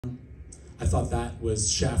I thought that was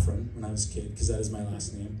Shafran when I was a kid, because that is my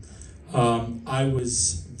last name. I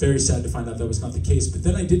was very sad to find out that was not the case, but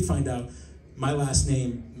then I did find out my last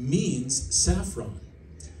name means saffron.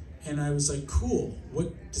 And I was like, cool,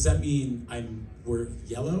 what does that mean? We're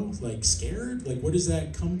yellow, like scared? Like, where does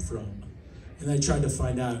that come from? And I tried to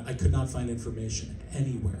find out. I could not find information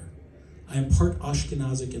anywhere. I am part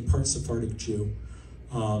Ashkenazic and part Sephardic Jew.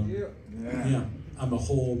 Yeah, I'm a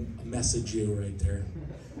whole messy Jew right there.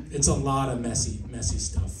 It's a lot of messy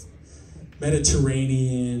stuff.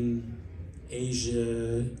 Mediterranean,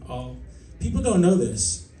 Asia, people don't know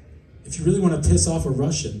this. If you really want to piss off a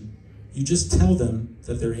Russian, you just tell them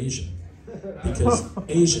that they're Asian, because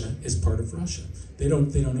Asia is part of Russia. They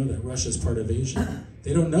don't know that Russia is part of Asia.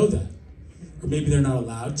 They don't know that, or maybe they're not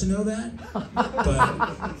allowed to know that.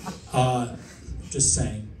 But just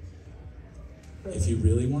saying, if you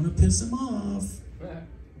really want to piss them off,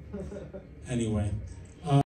 anyway.